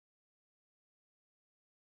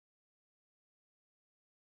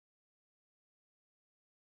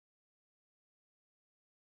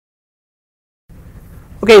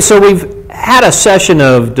Okay, so we've had a session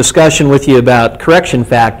of discussion with you about correction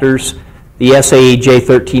factors, the SAE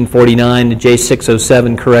J1349 to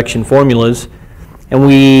J607 correction formulas, and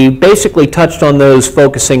we basically touched on those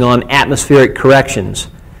focusing on atmospheric corrections.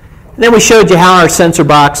 And then we showed you how our sensor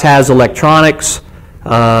box has electronics,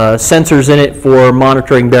 sensors in it for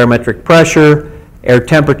monitoring barometric pressure, air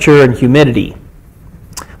temperature, and humidity.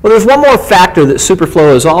 Well, there's one more factor that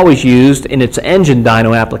SuperFlow has always used in its engine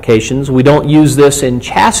dyno applications. We don't use this in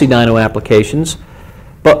chassis dyno applications,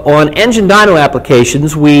 but on engine dyno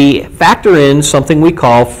applications, we factor in something we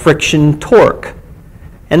call friction torque.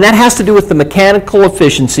 And that has to do with the mechanical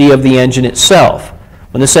efficiency of the engine itself.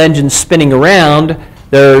 When this engine's spinning around,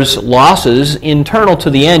 there's losses internal to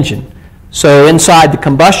the engine. So inside the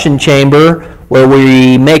combustion chamber where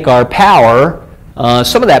we make our power,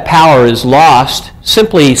 some of that power is lost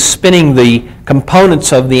simply spinning the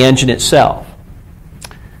components of the engine itself.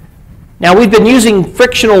 Now, we've been using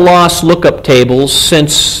frictional loss lookup tables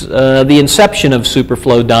since the inception of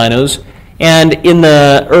SuperFlow dynos, and in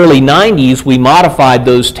the early 90s we modified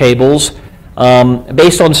those tables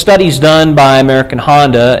based on studies done by American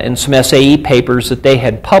Honda and some SAE papers that they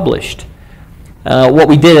had published. What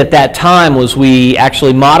we did at that time was we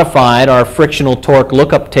actually modified our frictional torque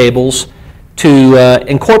lookup tables to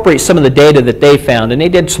incorporate some of the data that they found, and they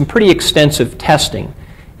did some pretty extensive testing.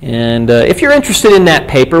 And if you're interested in that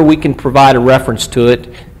paper, we can provide a reference to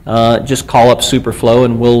it. Just call up SuperFlow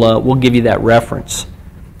and we'll give you that reference.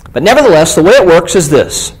 But nevertheless, the way it works is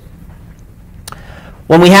this.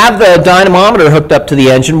 When we have the dynamometer hooked up to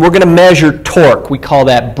the engine, we're going to measure torque. We call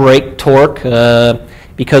that brake torque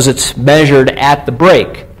because it's measured at the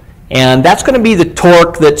brake. And that's going to be the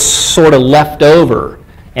torque that's sort of left over.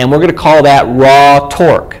 And we're going to call that raw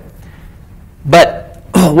torque. But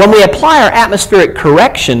when we apply our atmospheric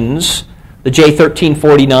corrections, the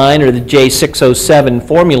J1349 or the J607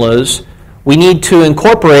 formulas, we need to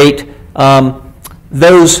incorporate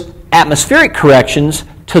those atmospheric corrections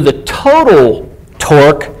to the total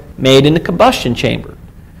torque made in the combustion chamber.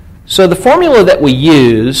 So the formula that we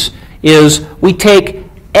use is we take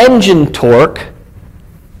engine torque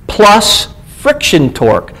plus friction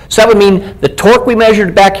torque. So that would mean the torque we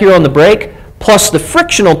measured back here on the brake plus the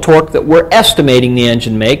frictional torque that we're estimating the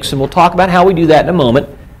engine makes, and we'll talk about how we do that in a moment.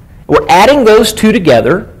 We're adding those two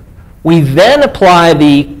together. We then apply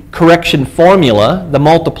the correction formula, the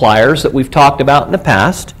multipliers that we've talked about in the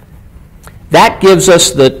past. That gives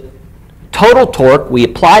us the total torque. We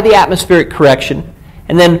apply the atmospheric correction,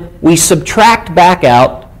 and then we subtract back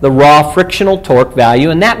out the raw frictional torque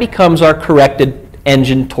value, and that becomes our corrected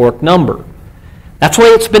engine torque number. That's the way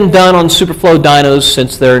it's been done on SuperFlow dynos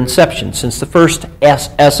since their inception, since the first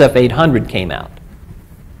SF800 came out.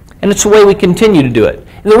 And it's the way we continue to do it.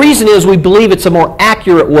 And the reason is we believe it's a more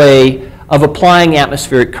accurate way of applying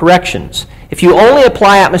atmospheric corrections. If you only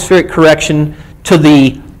apply atmospheric correction to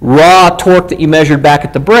the raw torque that you measured back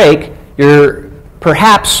at the brake, you're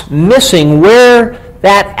perhaps missing where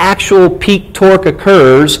that actual peak torque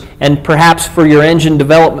occurs, and perhaps for your engine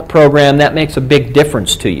development program that makes a big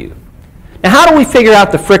difference to you. Now, how do we figure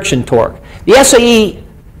out the friction torque? The SAE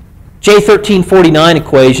J1349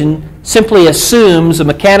 equation simply assumes a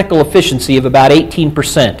mechanical efficiency of about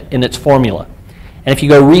 18% in its formula. And if you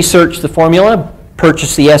go research the formula,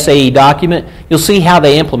 purchase the SAE document, you'll see how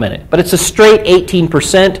they implement it. But it's a straight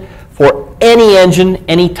 18% for any engine,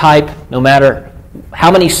 any type, no matter how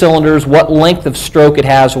many cylinders, what length of stroke it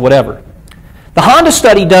has, or whatever. The Honda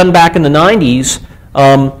study done back in the 90s,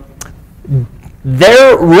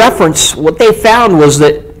 their reference, what they found was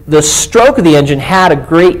that the stroke of the engine had a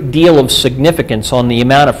great deal of significance on the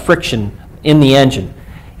amount of friction in the engine.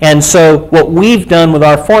 And so what we've done with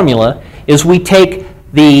our formula is we take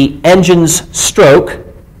the engine's stroke,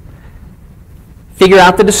 figure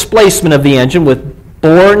out the displacement of the engine with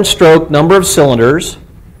bore and stroke, number of cylinders,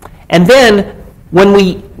 and then when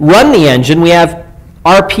we run the engine, we have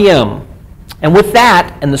RPM. And with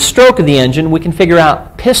that and the stroke of the engine, we can figure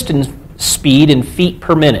out piston speed in feet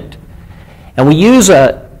per minute. And we use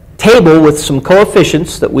a table with some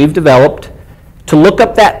coefficients that we've developed to look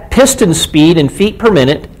up that piston speed in feet per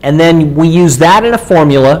minute, and then we use that in a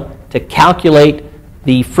formula to calculate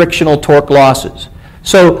the frictional torque losses.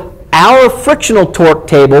 So our frictional torque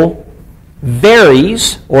table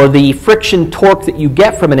varies, or the friction torque that you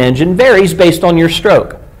get from an engine varies based on your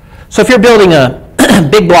stroke. So if you're building a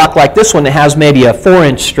big block like this one that has maybe a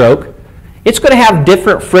 4-inch stroke, it's going to have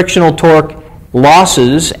different frictional torque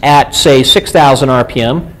losses at, say, 6,000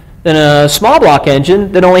 RPM than a small block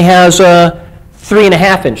engine that only has a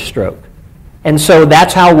 3.5-inch stroke. And so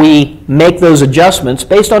that's how we make those adjustments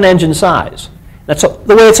based on engine size. That's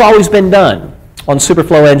the way it's always been done. on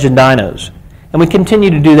SuperFlow engine dynos. And we continue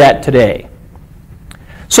to do that today.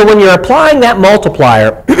 So when you're applying that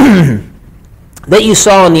multiplier that you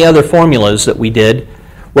saw in the other formulas that we did,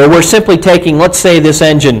 where we're simply taking, let's say this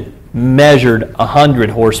engine measured 100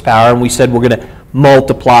 horsepower, and we said we're going to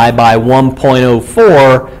multiply by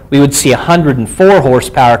 1.04, we would see 104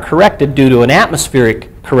 horsepower corrected due to an atmospheric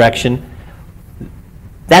correction.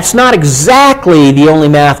 That's not exactly the only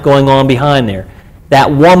math going on behind there. That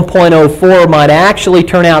 1.04 might actually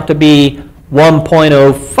turn out to be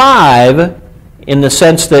 1.05 in the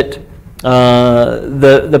sense that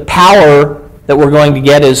the power that we're going to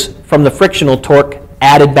get is from the frictional torque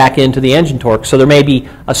added back into the engine torque. So there may be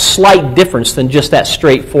a slight difference than just that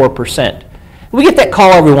straight 4%. We get that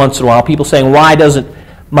call every once in a while, people saying, why doesn't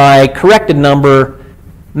my corrected number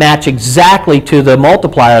match exactly to the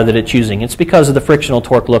multiplier that it's using? It's because of the frictional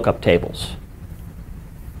torque lookup tables.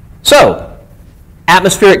 So,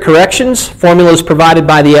 atmospheric corrections, formulas provided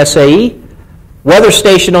by the SAE, weather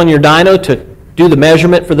station on your dyno to do the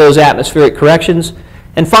measurement for those atmospheric corrections,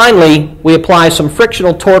 and finally, we apply some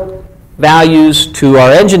frictional torque values to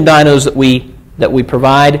our engine dynos that we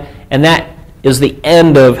provide, and that is the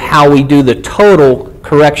end of how we do the total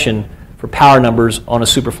correction for power numbers on a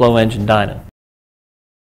SuperFlow engine dyno.